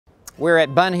We're at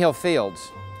Bunhill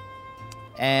Fields,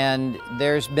 and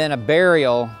there's been a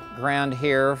burial ground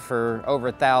here for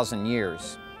over 1,000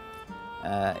 years.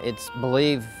 It's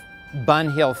believed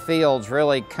Bunhill Fields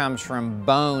really comes from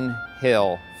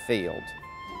Bunhill Field,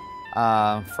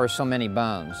 for so many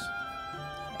bones.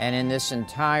 And in this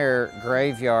entire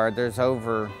graveyard, there's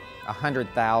over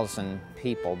 100,000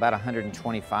 people, about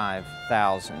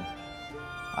 125,000.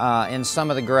 And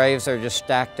some of the graves are just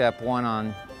stacked up one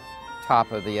on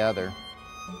top of the other.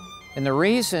 And the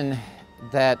reason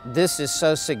that this is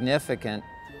so significant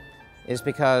is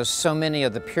because so many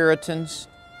of the Puritans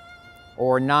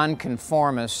or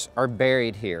nonconformists are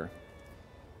buried here.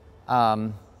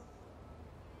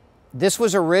 This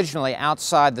was originally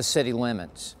outside the city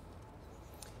limits.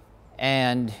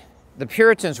 And the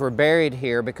Puritans were buried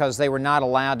here because they were not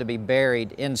allowed to be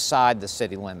buried inside the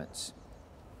city limits.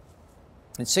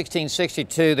 In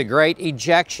 1662, the Great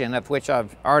Ejection, of which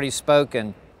I've already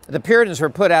spoken, the Puritans were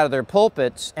put out of their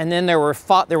pulpits, and then there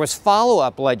was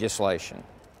follow-up legislation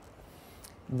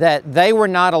that they were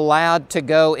not allowed to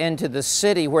go into the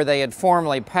city where they had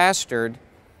formerly pastored.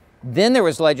 Then there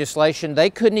was legislation they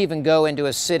couldn't even go into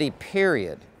a city,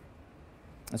 period.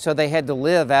 And so they had to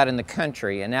live out in the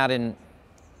country and out in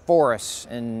forests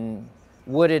and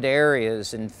wooded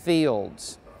areas and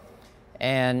fields.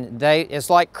 And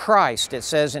it's like Christ, it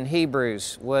says in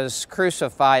Hebrews, was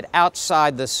crucified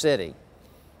outside the city.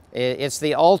 It's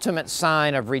the ultimate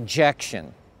sign of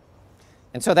rejection.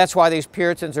 And so that's why these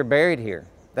Puritans are buried here.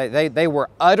 They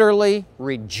were utterly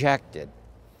rejected.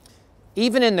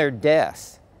 Even in their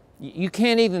death, you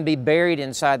can't even be buried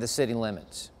inside the city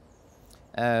limits.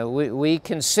 We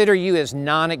consider you as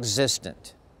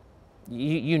non-existent.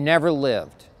 You never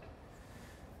lived.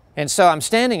 And so I'm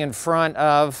standing in front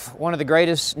of one of the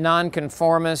greatest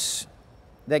nonconformists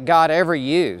that God ever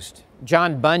used,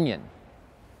 John Bunyan.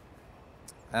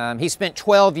 He spent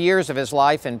 12 years of his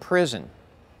life in prison,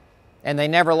 and they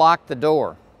never locked the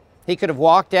door. He could have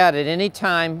walked out at any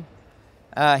time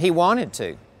he wanted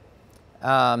to.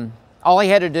 All he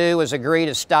had to do was agree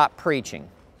to stop preaching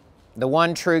the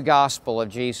one true gospel of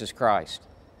Jesus Christ.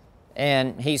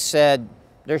 And he said,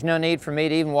 "There's no need for me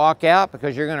to even walk out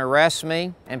because you're going to arrest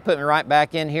me and put me right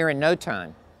back in here in no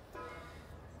time."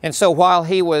 And so while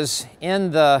he was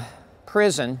in the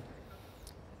prison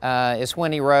is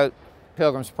when he wrote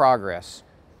Pilgrim's Progress.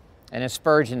 And as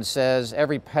Spurgeon says,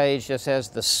 every page just has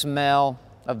the smell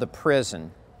of the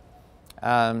prison.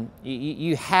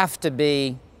 You have to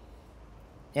be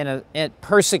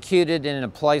persecuted in a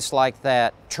place like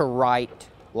that to write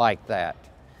like that.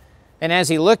 And as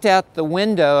he looked out the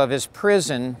window of his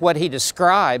prison, what he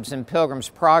describes in Pilgrim's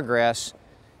Progress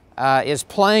is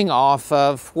playing off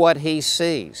of what he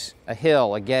sees, a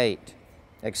hill, a gate,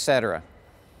 etc.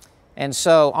 And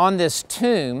so on this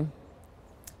tomb,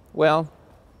 well,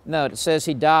 note, it says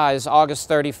he dies August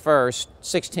 31st,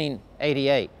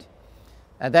 1688.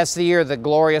 That's the year of the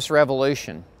Glorious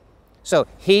Revolution. So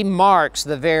he marks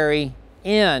the very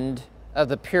end of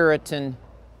the Puritan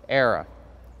era,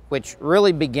 which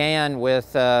really began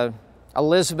with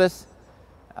Elizabeth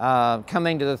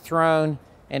coming to the throne,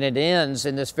 and it ends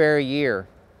in this very year.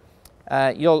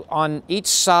 On each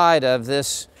side of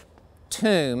this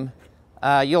tomb,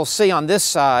 you'll see on this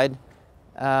side,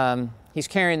 he's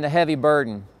carrying the heavy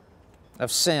burden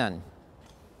of sin.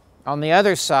 On the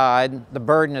other side, the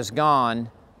burden is gone,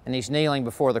 and he's kneeling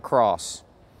before the cross.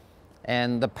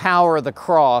 And the power of the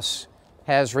cross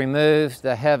has removed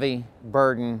the heavy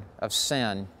burden of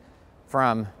sin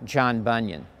from John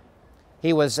Bunyan.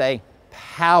 He was a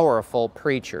powerful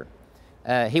preacher.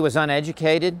 He was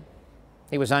uneducated,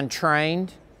 he was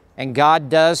untrained, and God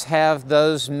does have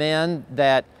those men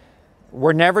that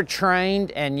were never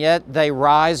trained, and yet they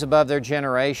rise above their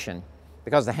generation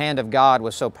because the hand of God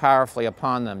was so powerfully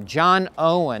upon them. John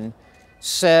Owen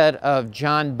said of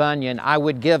John Bunyan, "I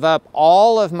would give up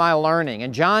all of my learning."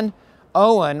 And John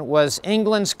Owen was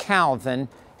England's Calvin,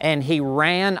 and he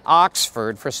ran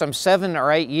Oxford for some 7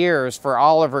 or 8 years for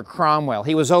Oliver Cromwell.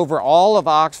 He was over all of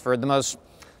Oxford, the most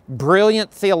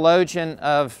brilliant theologian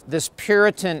of this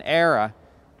Puritan era.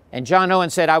 And John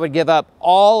Owen said, "I would give up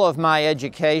all of my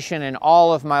education and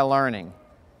all of my learning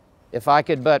if I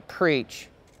could but preach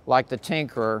like the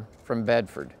tinkerer from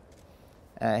Bedford."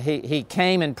 He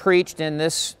came and preached in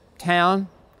this town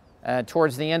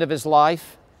towards the end of his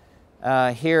life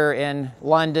here in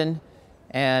London.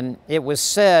 And it was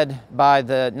said by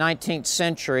the 19th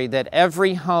century that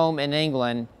every home in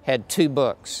England had 2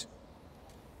 books.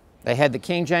 They had the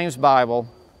King James Bible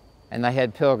and they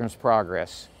had Pilgrim's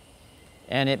Progress.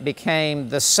 And it became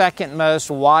the second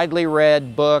most widely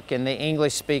read book in the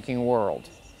English-speaking world.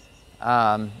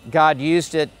 God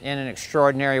used it in an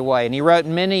extraordinary way. And he wrote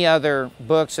many other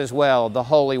books as well, The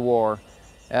Holy War,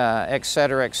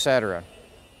 etc., etc.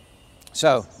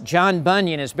 So John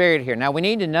Bunyan is buried here. Now we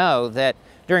need to know that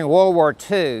during World War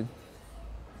II,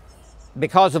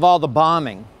 because of all the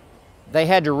bombing, they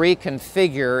had to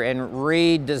reconfigure and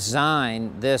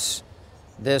redesign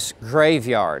this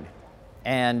graveyard.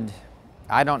 And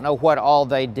I don't know what all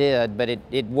they did, but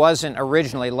it wasn't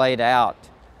originally laid out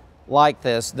like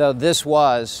this, though this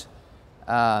was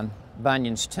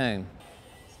Bunyan's tomb.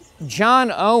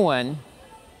 John Owen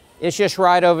is just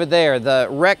right over there, the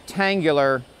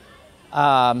rectangular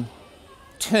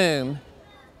tomb.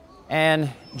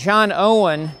 And John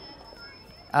Owen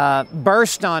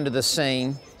burst onto the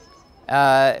scene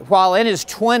while in his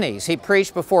 20s. He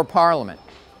preached before Parliament.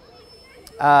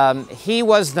 He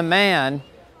was the man,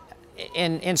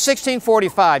 in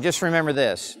 1645, just remember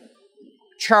this,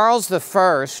 Charles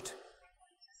I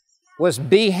was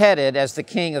beheaded as the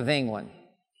King of England.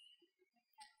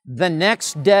 The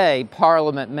next day,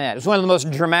 Parliament met. It was one of the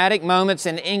most dramatic moments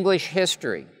in English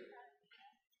history.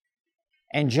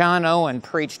 And John Owen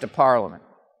preached to Parliament.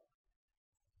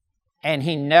 And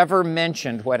he never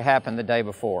mentioned what happened the day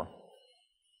before.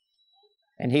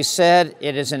 And he said,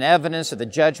 it is an evidence of the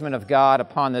judgment of God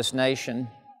upon this nation,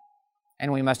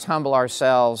 and we must humble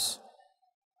ourselves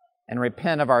and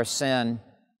repent of our sin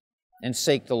and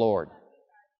seek the Lord.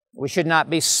 We should not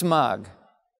be smug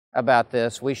about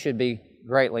this. We should be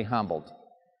greatly humbled.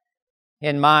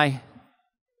 In my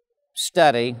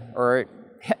study, or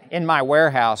in my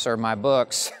warehouse or my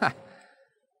books,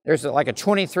 there's like a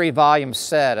 23-volume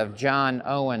set of John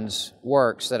Owen's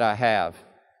works that I have.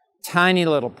 Tiny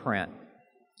little print.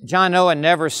 John Owen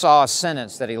never saw a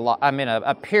sentence that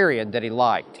a period that he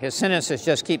liked. His sentences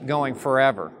just keep going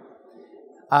forever.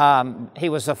 He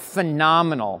was a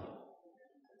phenomenal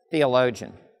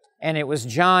theologian. And it was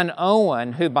John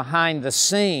Owen who, behind the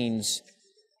scenes,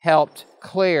 helped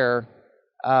clear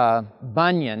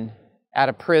Bunyan out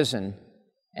of prison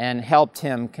and helped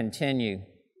him continue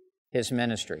his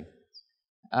ministry.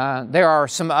 There are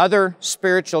some other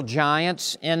spiritual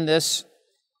giants in this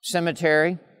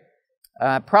cemetery.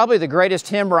 Probably the greatest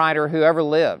hymn writer who ever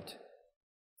lived,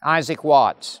 Isaac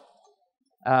Watts,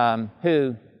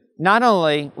 who not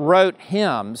only wrote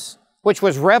hymns, which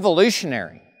was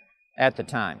revolutionary at the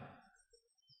time,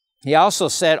 he also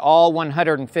said all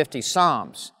 150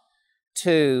 psalms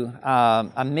to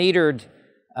a metered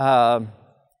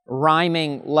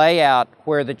rhyming layout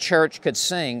where the church could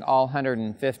sing all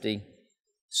 150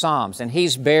 psalms. And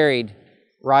he's buried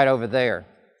right over there.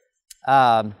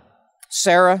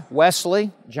 Sarah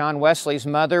Wesley, John Wesley's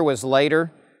mother, was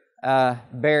later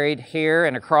buried here,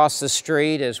 and across the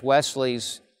street is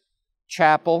Wesley's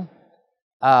chapel.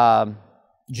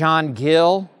 John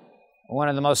Gill, one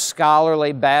of the most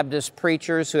scholarly Baptist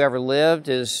preachers who ever lived,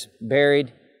 is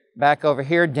buried back over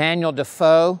here. Daniel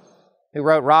Defoe, who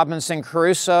wrote Robinson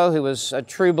Crusoe, who was a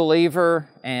true believer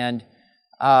and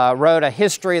wrote a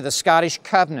history of the Scottish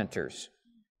Covenanters,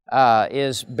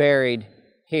 is buried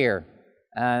here.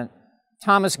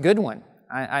 Thomas Goodwin,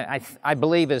 I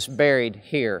believe, is buried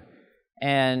here.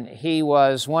 And he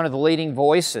was one of the leading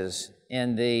voices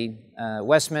in the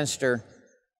Westminster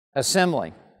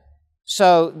Assembly.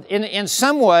 So in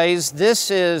some ways,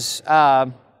 this is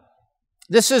a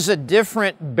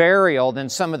different burial than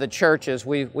some of the churches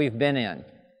we've been in,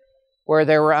 where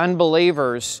there were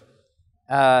unbelievers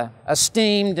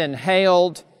esteemed and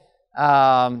hailed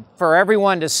for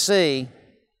everyone to see.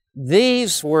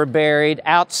 These were buried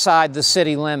outside the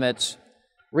city limits,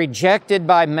 rejected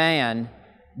by man,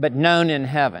 but known in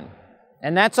heaven.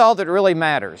 And that's all that really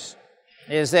matters,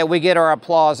 is that we get our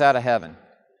applause out of heaven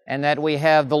and that we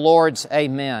have the Lord's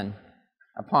amen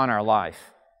upon our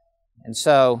life. And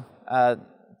so,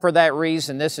 for that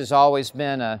reason, this has always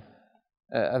been a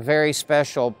very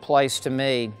special place to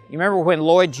me. You remember when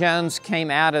Lloyd Jones came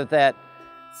out of that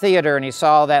theater and he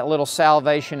saw that little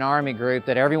Salvation Army group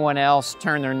that everyone else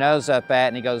turned their nose up at,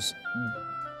 and he goes,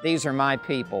 "These are my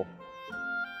people."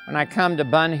 When I come to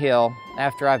Bunhill,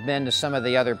 after I've been to some of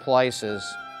the other places,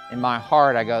 in my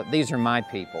heart I go, "These are my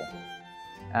people."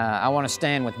 I want to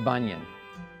stand with Bunyan.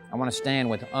 I want to stand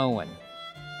with Owen.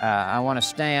 I want to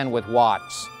stand with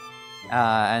Watts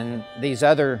and these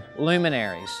other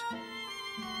luminaries.